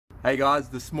Hey guys,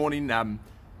 this morning I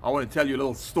want to tell you a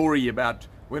little story about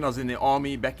when I was in the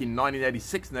army back in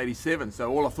 1986 and 87. So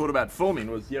all I thought about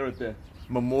filming was here at the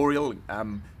memorial,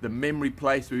 the memory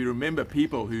place where we remember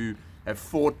people who have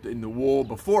fought in the war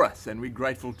before us, and we're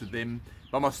grateful to them.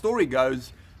 But my story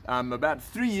goes, about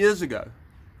 3 years ago,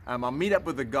 I meet up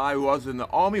with a guy who I was in the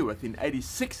army with in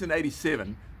 86 and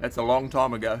 87. That's a long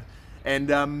time ago.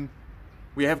 And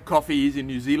we have coffee. He's in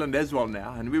New Zealand as well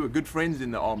now, and we were good friends in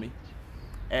the army.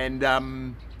 And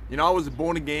I was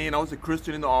born again, I was a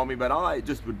Christian in the army, but I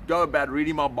just would go about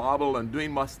reading my Bible and doing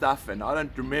my stuff, and I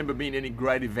don't remember being any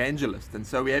great evangelist. And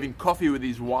so we're having coffee with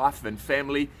his wife and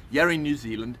family here in New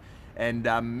Zealand, and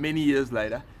many years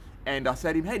later, and I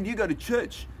said to him, hey, do you go to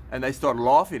church? And they start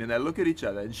laughing, and they look at each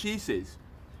other, and she says,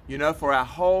 for our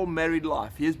whole married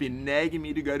life, he has been nagging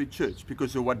me to go to church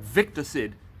because of what Victor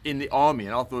said in the army.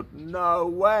 And I thought, no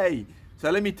way.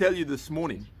 So let me tell you this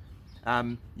morning,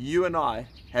 you and I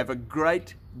have a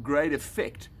great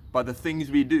effect by the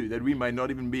things we do that we may not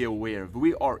even be aware of.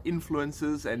 We are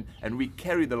influencers, and we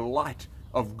carry the light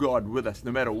of God with us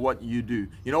no matter what you do.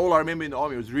 All I remember in the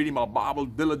army was reading my Bible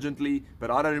diligently,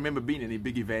 but I don't remember being any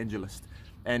big evangelist.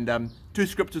 And two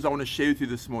scriptures I want to share with you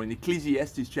this morning.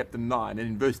 Ecclesiastes chapter 9, and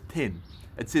in verse 10,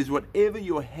 it says, whatever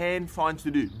your hand finds to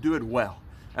do, do it well.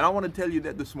 And I want to tell you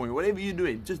that this morning. Whatever you're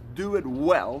doing, just do it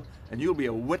well, and you'll be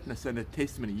a witness and a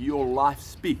testimony. Your life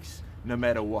speaks no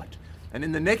matter what. And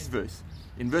in the next verse,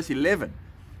 in verse 11,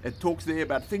 it talks there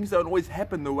about things don't always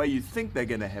happen the way you think they're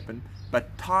going to happen,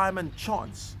 but time and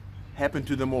chance happen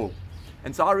to them all.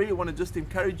 And so I really want to just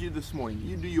encourage you this morning.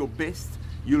 You do your best.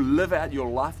 You live out your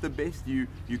life the best. You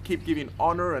keep giving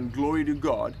honor and glory to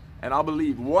God. And I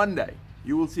believe one day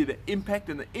you will see the impact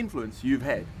and the influence you've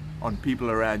had on people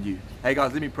around you. Hey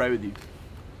guys, let me pray with you.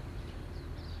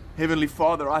 Heavenly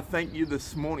Father, I thank you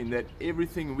this morning that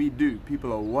everything we do,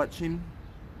 people are watching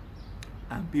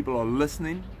and people are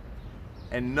listening,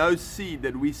 and no seed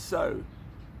that we sow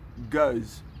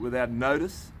goes without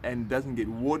notice and doesn't get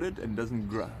watered and doesn't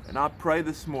grow. And I pray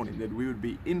this morning that we would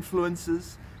be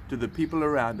influencers to the people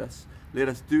around us. Let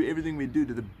us do everything we do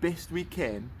to the best we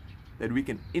can, that we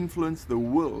can influence the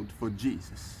world for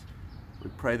Jesus. We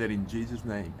pray that in Jesus'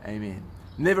 name, amen.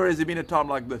 Never has there been a time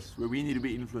like this where we need to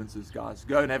be influencers, guys.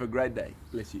 Go and have a great day.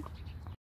 Bless you.